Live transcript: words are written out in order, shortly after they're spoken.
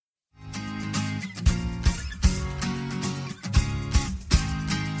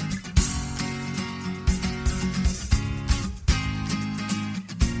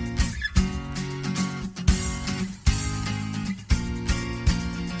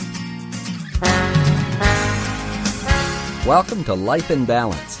Welcome to Life in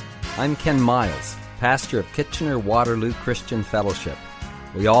Balance. I'm Ken Miles, pastor of Kitchener-Waterloo Christian Fellowship.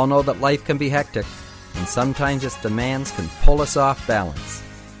 We all know that life can be hectic, and sometimes its demands can pull us off balance.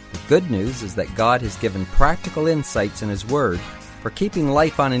 The good news is that God has given practical insights in His Word for keeping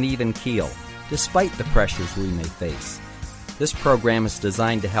life on an even keel, despite the pressures we may face. This program is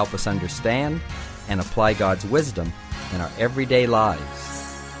designed to help us understand and apply God's wisdom in our everyday lives.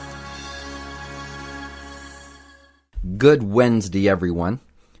 Good Wednesday, everyone.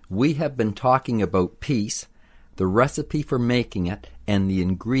 We have been talking about peace, the recipe for making it, and the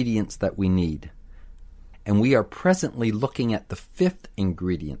ingredients that we need. And we are presently looking at the fifth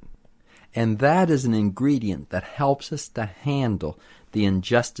ingredient. And that is an ingredient that helps us to handle the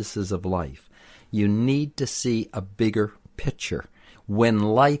injustices of life. You need to see a bigger picture when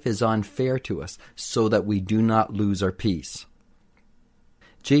life is unfair to us so that we do not lose our peace.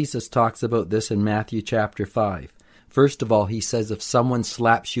 Jesus talks about this in Matthew chapter 5. First of all, he says, if someone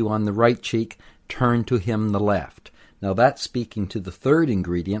slaps you on the right cheek, turn to him the left. Now that's speaking to the third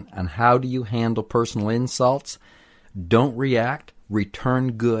ingredient on how do you handle personal insults. Don't react,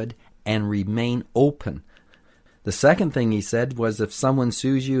 return good, and remain open. The second thing he said was if someone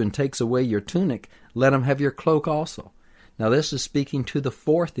sues you and takes away your tunic, let him have your cloak also. Now this is speaking to the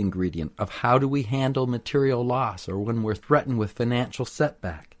fourth ingredient of how do we handle material loss or when we're threatened with financial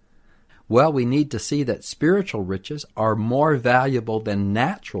setback. Well, we need to see that spiritual riches are more valuable than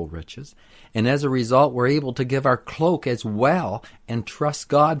natural riches, and as a result, we're able to give our cloak as well and trust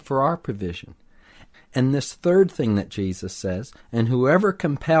God for our provision. And this third thing that Jesus says, and whoever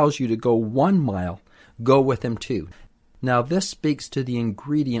compels you to go 1 mile, go with him 2. Now, this speaks to the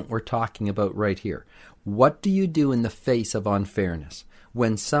ingredient we're talking about right here. What do you do in the face of unfairness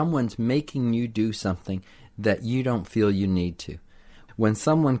when someone's making you do something that you don't feel you need to? When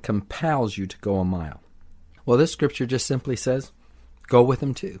someone compels you to go 1 mile. Well, this scripture just simply says, go with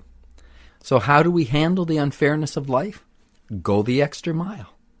them too. So how do we handle the unfairness of life? Go the extra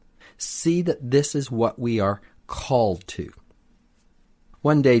mile. See that this is what we are called to.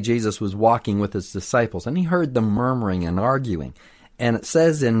 One day Jesus was walking with his disciples and he heard them murmuring and arguing. And it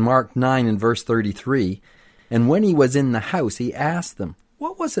says in Mark 9 and verse 33, and when he was in the house, he asked them,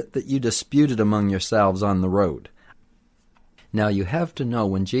 what was it that you disputed among yourselves on the road? Now you have to know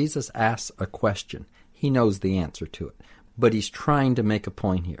when Jesus asks a question, he knows the answer to it. But he's trying to make a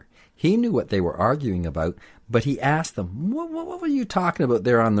point here. He knew what they were arguing about, but he asked them, what were you talking about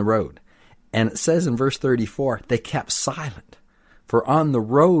there on the road? And it says in verse 34, they kept silent. For on the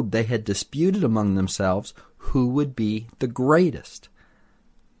road they had disputed among themselves who would be the greatest.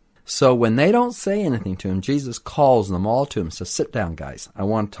 So when they don't say anything to him, Jesus calls them all to him and says, sit down, guys. I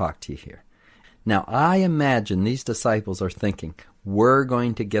want to talk to you here. Now, I imagine these disciples are thinking, we're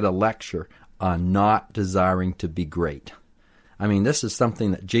going to get a lecture on not desiring to be great. I mean, this is something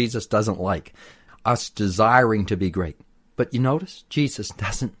that Jesus doesn't like, us desiring to be great. But you notice, Jesus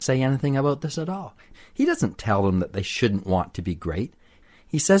doesn't say anything about this at all. He doesn't tell them that they shouldn't want to be great.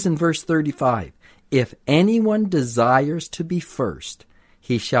 He says in verse 35, if anyone desires to be first,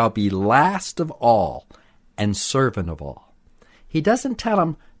 he shall be last of all and servant of all. He doesn't tell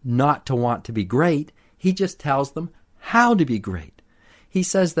them not to want to be great. He just tells them how to be great. He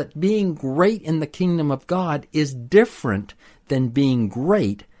says that being great in the kingdom of God is different than being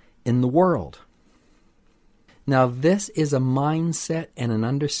great in the world. Now, this is a mindset and an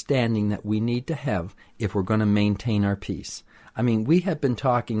understanding that we need to have if we're going to maintain our peace. I mean, we have been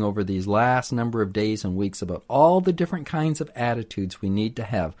talking over these last number of days and weeks about all the different kinds of attitudes we need to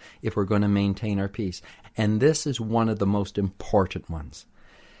have if we're going to maintain our peace. And this is one of the most important ones.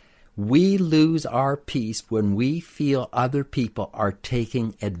 We lose our peace when we feel other people are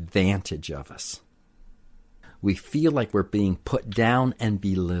taking advantage of us. We feel like we're being put down and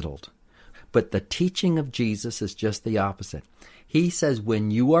belittled. But the teaching of Jesus is just the opposite. He says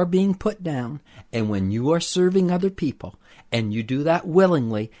when you are being put down and when you are serving other people and you do that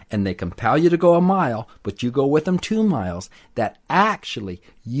willingly and they compel you to go 1 mile, but you go with them 2 miles, that actually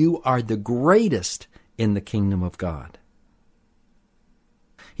you are the greatest in the kingdom of God.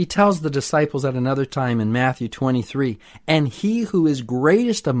 He tells the disciples at another time in Matthew 23, and he who is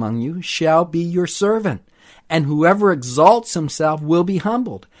greatest among you shall be your servant, and whoever exalts himself will be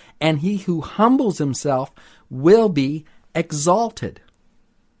humbled, and he who humbles himself will be exalted.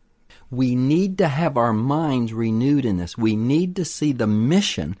 We need to have our minds renewed in this. We need to see the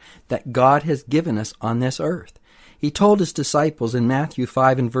mission that God has given us on this earth. He told his disciples in Matthew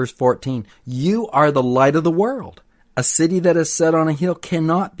 5 and verse 14, you are the light of the world. A city that is set on a hill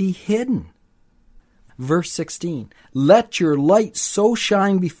cannot be hidden. Verse 16, let your light so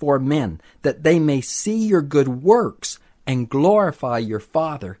shine before men that they may see your good works and glorify your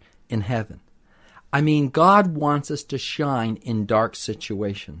Father in heaven. I mean, God wants us to shine in dark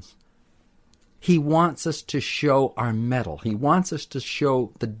situations. He wants us to show our mettle. He wants us to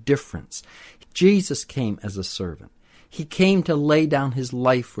show the difference. Jesus came as a servant. He came to lay down his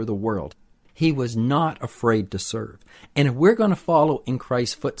life for the world. He was not afraid to serve. And if we're going to follow in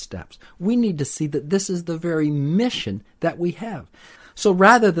Christ's footsteps, we need to see that this is the very mission that we have. So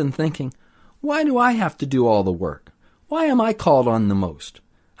rather than thinking, why do I have to do all the work? Why am I called on the most?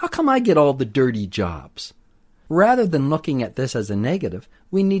 How come I get all the dirty jobs? Rather than looking at this as a negative,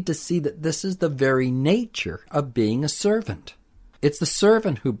 we need to see that this is the very nature of being a servant. It's the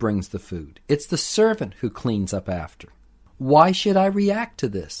servant who brings the food. It's the servant who cleans up after. Why should I react to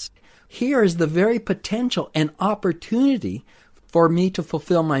this? Here is the very potential and opportunity for me to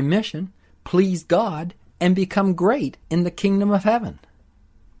fulfill my mission, please God, and become great in the kingdom of heaven.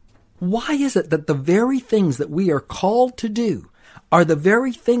 Why is it that the very things that we are called to do are the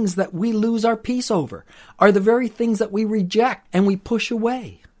very things that we lose our peace over, are the very things that we reject and we push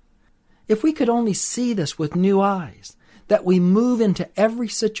away? If we could only see this with new eyes, that we move into every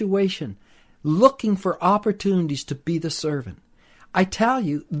situation looking for opportunities to be the servant, I tell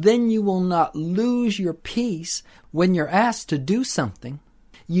you, then you will not lose your peace when you're asked to do something.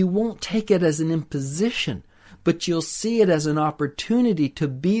 You won't take it as an imposition, but you'll see it as an opportunity to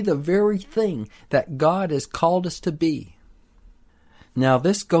be the very thing that God has called us to be. Now,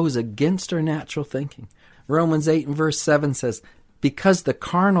 this goes against our natural thinking. Romans 8 and verse 7 says, because the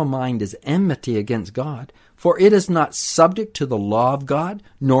carnal mind is enmity against God, for it is not subject to the law of God,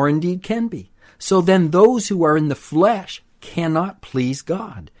 nor indeed can be. So then those who are in the flesh cannot please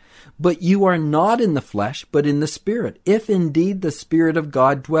God. But you are not in the flesh, but in the Spirit, if indeed the Spirit of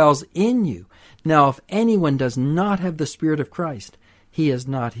God dwells in you. Now, if anyone does not have the Spirit of Christ, he is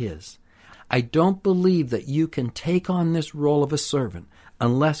not his. I don't believe that you can take on this role of a servant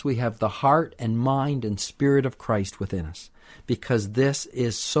unless we have the heart and mind and spirit of Christ within us, because this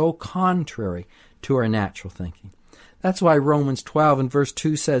is so contrary to our natural thinking. That's why Romans 12 and verse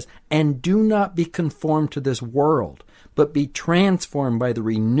 2 says, and do not be conformed to this world, but be transformed by the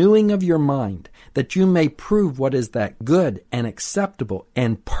renewing of your mind, that you may prove what is that good and acceptable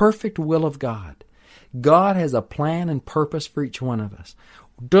and perfect will of God. God has a plan and purpose for each one of us.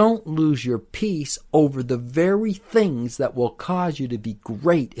 Don't lose your peace over the very things that will cause you to be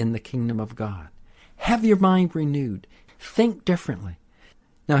great in the kingdom of God. Have your mind renewed. Think differently.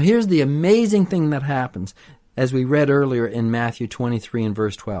 Now here's the amazing thing that happens, as we read earlier in Matthew 23 and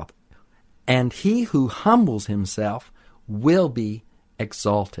verse 12. And he who humbles himself will be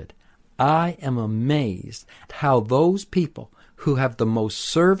exalted. I am amazed at how those people who have the most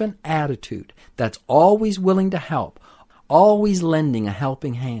servant attitude, that's always willing to help, always lending a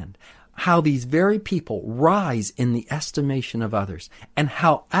helping hand, how these very people rise in the estimation of others, and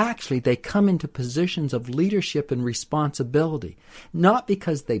how actually they come into positions of leadership and responsibility, not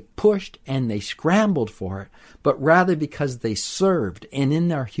because they pushed and they scrambled for it, but rather because they served, and in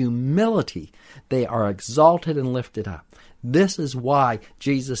their humility they are exalted and lifted up. This is why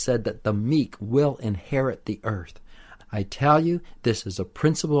Jesus said that the meek will inherit the earth. I tell you, this is a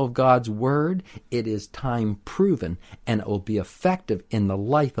principle of God's Word. It is time proven, and it will be effective in the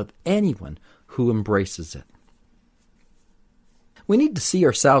life of anyone who embraces it. We need to see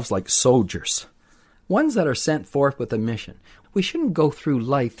ourselves like soldiers, ones that are sent forth with a mission. We shouldn't go through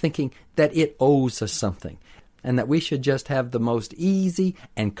life thinking that it owes us something, and that we should just have the most easy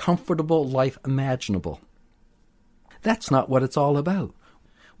and comfortable life imaginable. That's not what it's all about.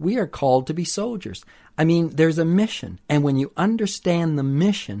 We are called to be soldiers. I mean, there's a mission, and when you understand the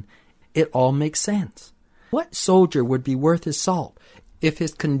mission, it all makes sense. What soldier would be worth his salt if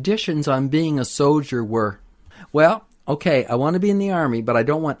his conditions on being a soldier were, well, okay, I want to be in the army, but I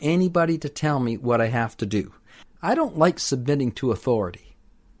don't want anybody to tell me what I have to do. I don't like submitting to authority,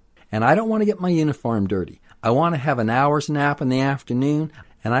 and I don't want to get my uniform dirty. I want to have an hour's nap in the afternoon,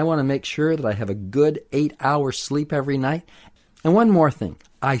 and I want to make sure that I have a good 8 hours sleep every night. And one more thing,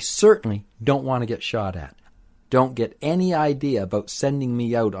 I certainly don't want to get shot at. Don't get any idea about sending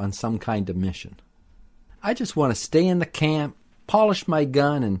me out on some kind of mission. I just want to stay in the camp, polish my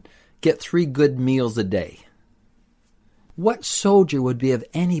gun, and get 3 good meals a day. What soldier would be of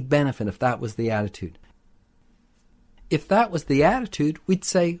any benefit if that was the attitude? If that was the attitude, we'd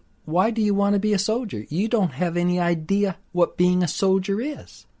say, why do you want to be a soldier? You don't have any idea what being a soldier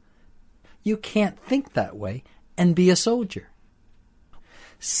is. You can't think that way and be a soldier.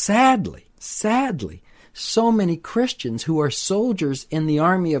 Sadly, so many Christians who are soldiers in the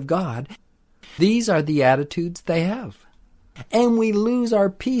army of God, these are the attitudes they have. And we lose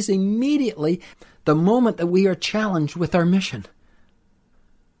our peace immediately. The the moment that we are challenged with our mission.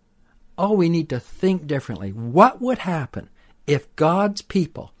 Oh, we need to think differently. What would happen if God's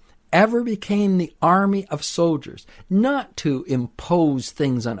people ever became the army of soldiers, not to impose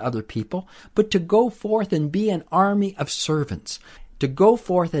things on other people, but to go forth and be an army of servants, to go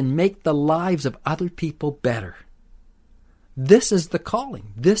forth and make the lives of other people better? This is the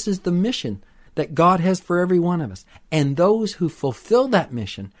calling. This is the mission that God has for every one of us. And those who fulfill that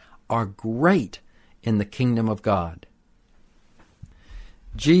mission are great in the kingdom of God.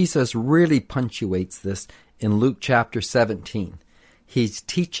 Jesus really punctuates this in Luke chapter 17. He's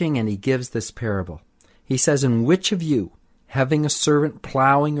teaching and he gives this parable. He says, "And which of you, having a servant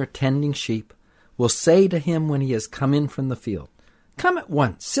plowing or tending sheep, will say to him when he has come in from the field, 'Come at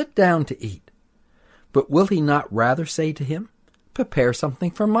once, sit down to eat'? But will he not rather say to him, 'Prepare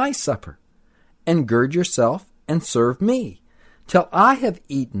something for my supper, and gird yourself and serve me, till I have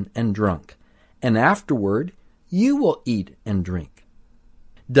eaten and drunk, and afterward you will eat and drink'?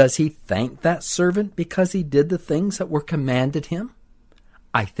 Does he thank that servant because he did the things that were commanded him?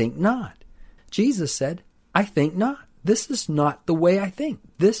 I think not." Jesus said, "I think not. This is not the way I think.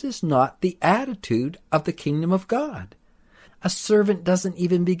 This is not the attitude of the kingdom of God." A servant doesn't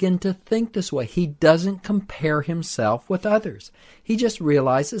even begin to think this way. He doesn't compare himself with others. He just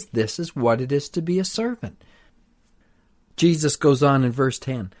realizes this is what it is to be a servant. Jesus goes on in verse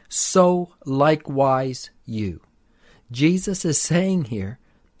 10, "So likewise you." Jesus is saying here,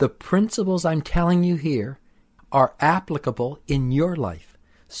 the principles I'm telling you here are applicable in your life.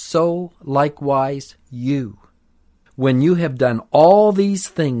 So likewise you. When you have done all these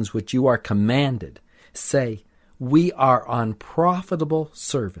things which you are commanded, say, "We are unprofitable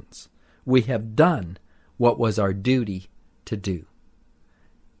servants. We have done what was our duty to do."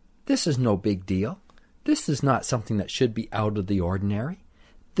 This is no big deal. This is not something that should be out of the ordinary.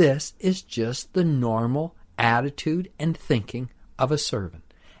 This is just the normal attitude and thinking of a servant.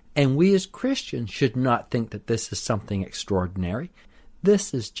 And we as Christians should not think that this is something extraordinary.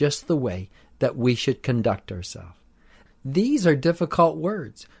 This is just the way that we should conduct ourselves. These are difficult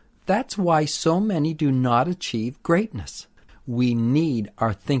words. That's why so many do not achieve greatness. We need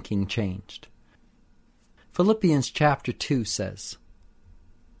our thinking changed. Philippians chapter 2 says,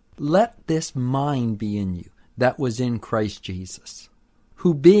 "Let this mind be in you that was in Christ Jesus,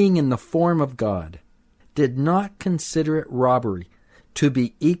 who being in the form of God, did not consider it robbery to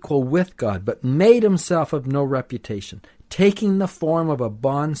be equal with God, but made himself of no reputation, taking the form of a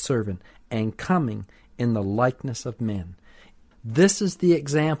bondservant and coming in the likeness of men." This is the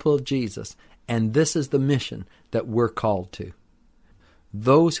example of Jesus, and this is the mission that we're called to.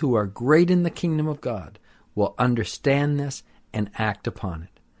 Those who are great in the kingdom of God will understand this and act upon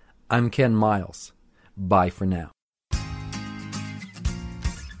it. I'm Ken Miles. Bye for now.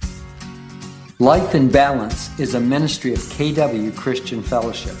 Life in Balance is a ministry of KW Christian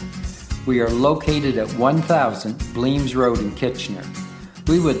Fellowship. We are located at 1000 Bleams Road in Kitchener.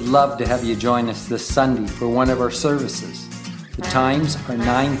 We would love to have you join us this Sunday for one of our services. The times are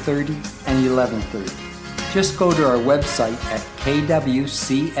 9:30 and 11:30. Just go to our website at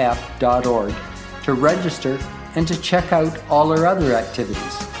kwcf.org to register and to check out all our other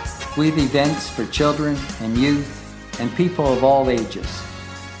activities. We have events for children and youth and people of all ages.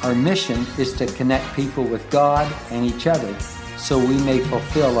 Our mission is to connect people with God and each other so we may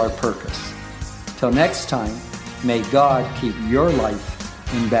fulfill our purpose. Till next time, may God keep your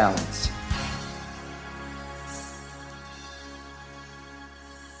life in balance.